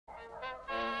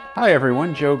Hi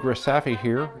everyone, Joe Grisafi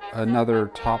here. Another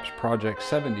Topps Project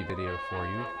 70 video for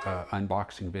you,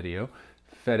 unboxing video.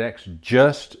 FedEx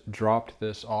just dropped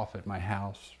this off at my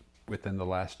house within the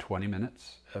last 20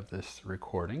 minutes of this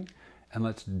recording, and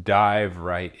let's dive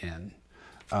right in.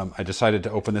 I decided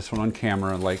to open this one on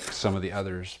camera like some of the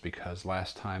others because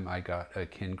last time I got a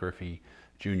Ken Griffey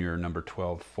Jr. number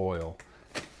 12 foil,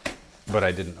 but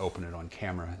I didn't open it on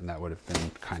camera, and that would have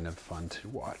been kind of fun to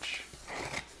watch.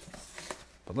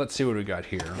 But let's see what we got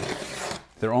here.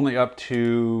 They're only up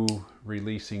to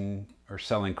releasing or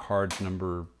selling cards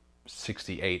number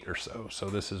 68 or so. So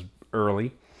this is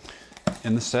early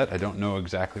in the set. I don't know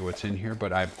exactly what's in here,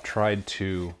 but I've tried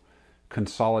to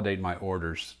consolidate my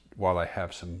orders while I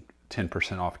have some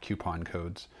 10% off coupon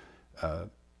codes.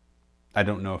 I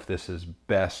don't know if this is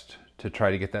best to try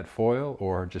to get that foil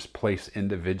or just place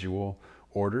individual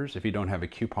orders. If you don't have a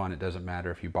coupon, it doesn't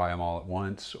matter if you buy them all at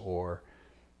once or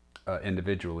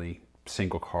individually,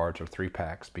 single cards or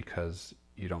 3-packs, because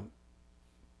you don't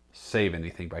save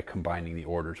anything by combining the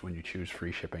orders when you choose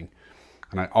free shipping.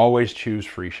 And I always choose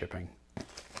free shipping.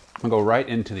 I'll go right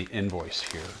into the invoice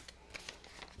here.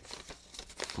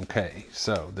 Okay,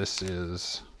 so this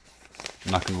is,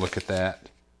 I'm not going to look at that.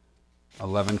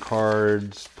 11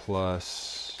 cards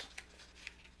plus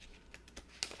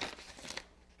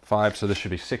 5, so this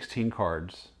should be 16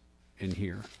 cards in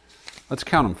here. Let's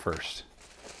count them first.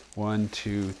 1,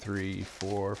 2, 3,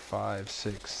 4, 5,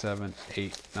 6, 7,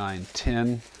 8, 9,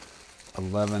 10,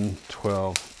 11,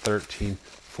 12, 13,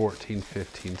 14,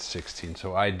 15, 16.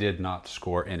 So I did not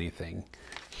score anything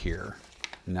here.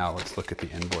 Now let's look at the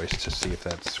invoice to see if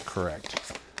that's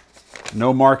correct.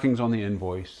 No markings on the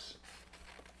invoice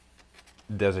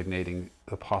designating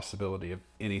the possibility of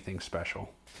anything special.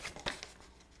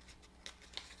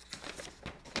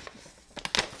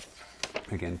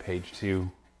 Again, page 2.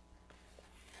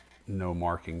 No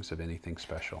markings of anything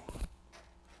special.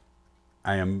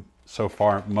 I am so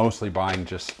far mostly buying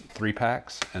just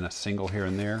 3-packs and a single here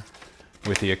and there,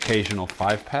 with the occasional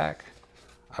 5-pack.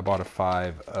 I bought a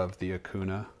 5 of the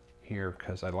Acuna here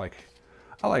because I like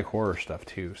horror stuff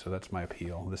too, so that's my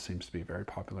appeal. This seems to be a very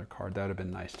popular card. That would have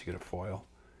been nice to get a foil.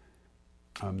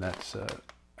 That's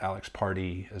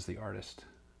Pardee as the artist.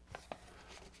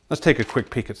 Let's take a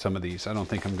quick peek at some of these. I don't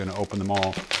think I'm going to open them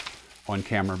all on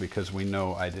camera because we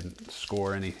know I didn't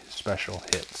score any special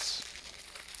hits.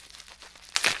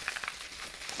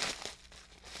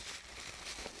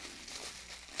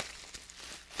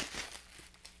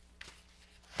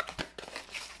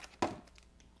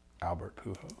 Albert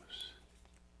Pujols.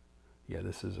 Yeah,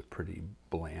 this is a pretty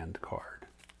bland card.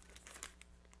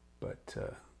 But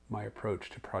my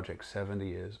approach to Project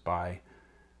 70 is buy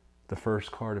the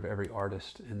first card of every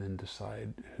artist and then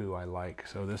decide who I like.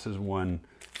 So this is one,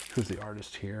 who's the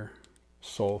artist here?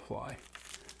 Soulfly.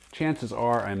 Chances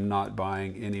are I'm not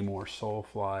buying any more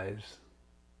Soulfly's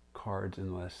cards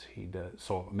unless he does,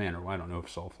 man, or I don't know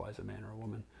if Soulfly's a man or a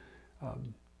woman,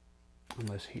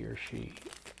 unless he or she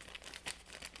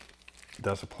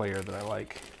does a player that I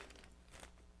like.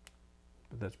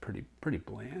 But that's pretty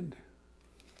bland.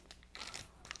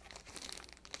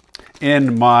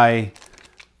 In my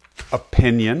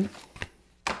opinion,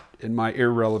 in my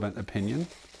irrelevant opinion,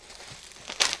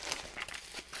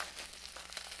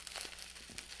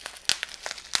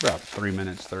 about 3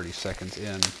 minutes, 30 seconds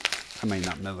in. I may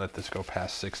not let this go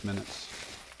past 6 minutes.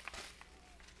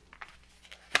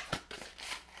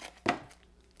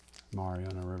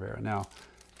 Mariano Rivera. Now,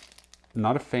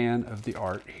 not a fan of the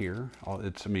art here.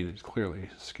 It's clearly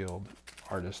a skilled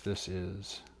artist. This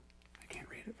is, I can't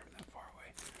read it from that far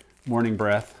away. Morning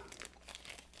Breath.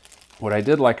 What I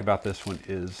did like about this one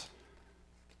is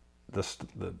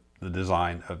the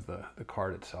design of the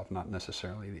card itself, not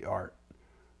necessarily the art.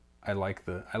 I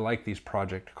like these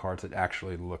project cards that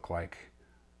actually look like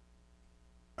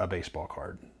a baseball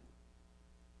card.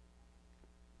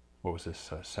 What was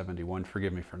this, 71?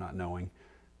 Forgive me for not knowing,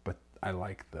 but I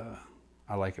like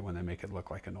it when they make it look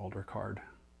like an older card.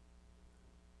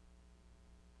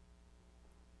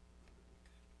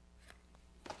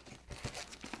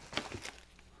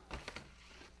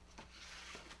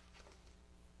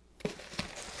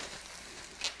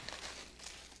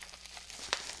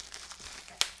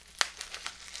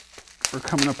 We're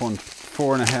coming up on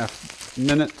 4.5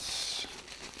 minutes.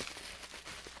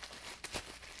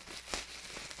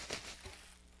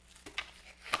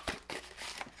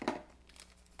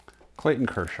 Clayton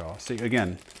Kershaw. See,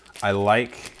 again, I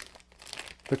like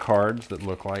the cards that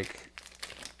look like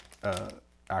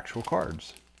actual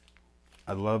cards.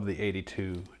 I love the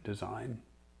 82 design.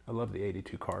 I love the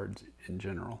 82 cards in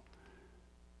general.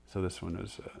 So this one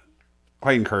is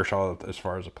Clayton Kershaw, as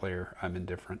far as a player, I'm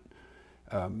indifferent.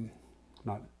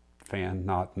 Not fan,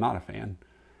 not a fan.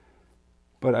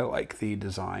 But I like the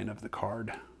design of the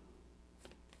card.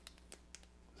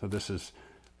 So this is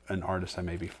an artist I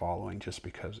may be following just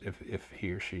because if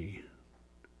he or she,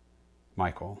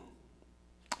 Michael,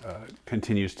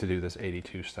 continues to do this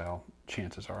 82 style,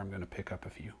 chances are I'm going to pick up a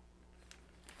few.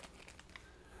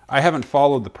 I haven't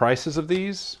followed the prices of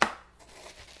these.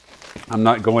 I'm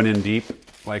not going in deep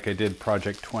like I did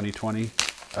Project 2020.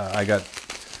 I got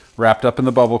wrapped up in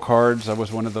the bubble cards. I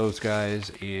was one of those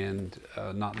guys, and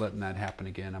not letting that happen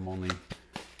again. I'm only,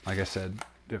 like I said,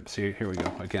 see, here we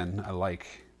go. Again, I like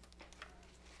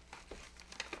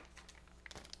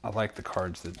the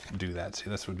cards that do that. See,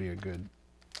 this would be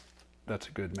that's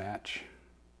a good match.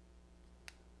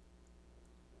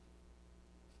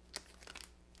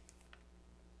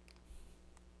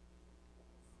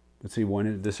 Let's see,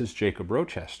 this is Jacob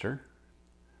Rochester,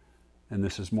 and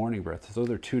this is Morning Breath. Those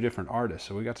are two different artists,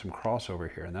 so we got some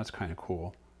crossover here, and that's kind of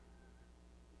cool.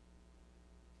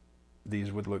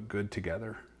 These would look good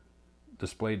together,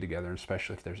 displayed together,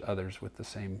 especially if there's others with the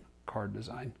same card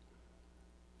design.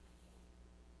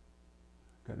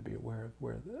 Got to be aware of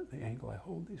where the angle I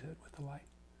hold these at with the light.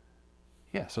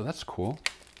 Yeah, so that's cool.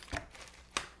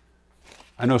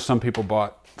 I know some people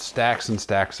bought stacks and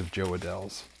stacks of Joe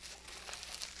Adele's.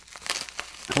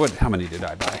 How many did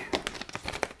I buy?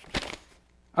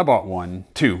 I bought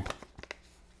two.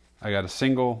 I got a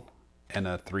single and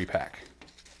a 3-pack.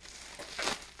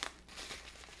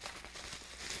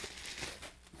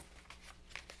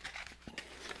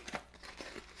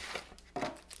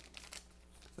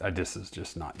 This is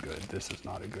just not good. This is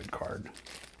not a good card.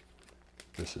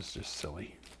 This is just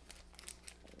silly.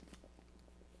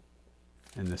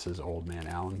 And this is Old Man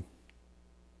Allen.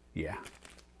 Yeah.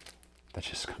 That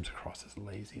just comes across as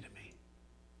lazy to me.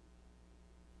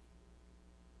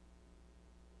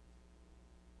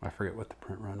 I forget what the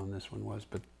print run on this one was,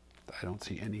 but I don't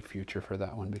see any future for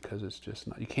that one because it's just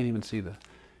not. You can't even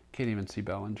see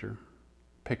Bellinger.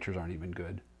 Pictures aren't even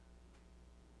good.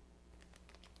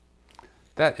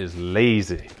 That is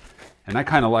lazy. And I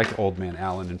kind of liked Old Man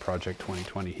Allen in Project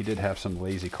 2020. He did have some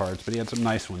lazy cards, but he had some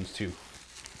nice ones too.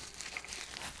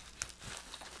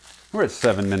 We're at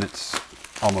 7 minutes,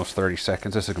 almost 30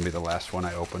 seconds. This is going to be the last one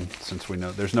I open since we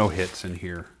know there's no hits in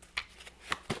here.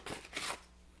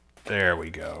 There we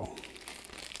go.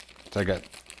 So I got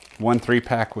one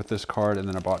 3-pack with this card, and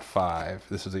then I bought 5.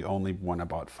 This is the only one I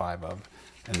bought 5 of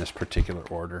in this particular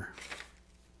order.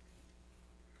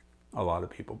 A lot of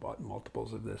people bought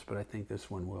multiples of this, but I think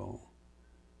this one will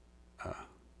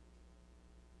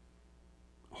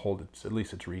hold at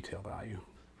least its retail value,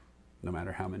 no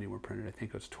matter how many were printed. I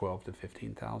think it was 12 to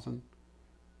 15,000.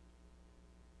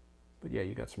 But yeah,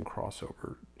 you got some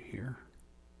crossover here.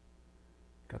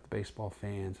 Got the baseball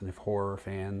fans, and if horror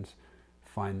fans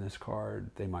find this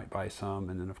card, they might buy some.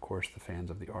 And then, of course, the fans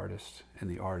of the artist, and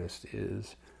the artist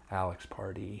is Alex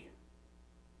Pardee.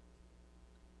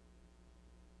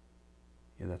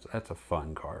 Yeah, that's a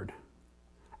fun card.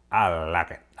 I like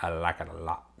it. I like it a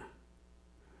lot.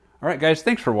 All right, guys,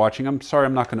 thanks for watching. I'm sorry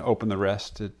I'm not going to open the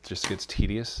rest. It just gets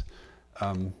tedious.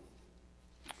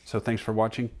 So thanks for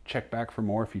watching. Check back for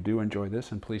more if you do enjoy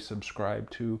this, and please subscribe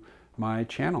to my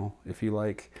channel if you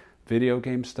like video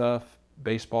game stuff,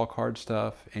 baseball card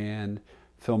stuff, and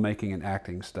filmmaking and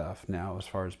acting stuff. Now, as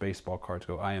far as baseball cards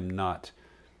go, I am not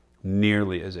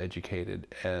nearly as educated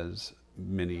as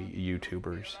many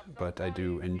YouTubers, but I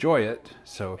do enjoy it.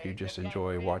 So if you just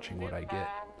enjoy watching what I get,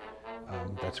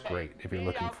 that's great. If you're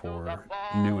looking for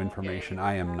new information,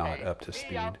 I am not up to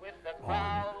speed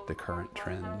on the current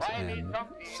trends and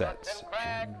sets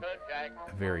and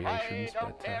variations,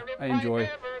 but I enjoy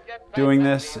doing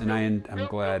this, and I'm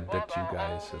glad that you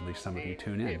guys, at least some of you,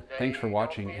 tune in. Thanks for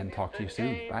watching, and talk to you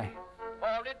soon. Bye.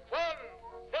 It's 1,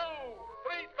 2,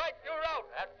 3 strikes, you're out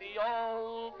at the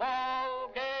old ball.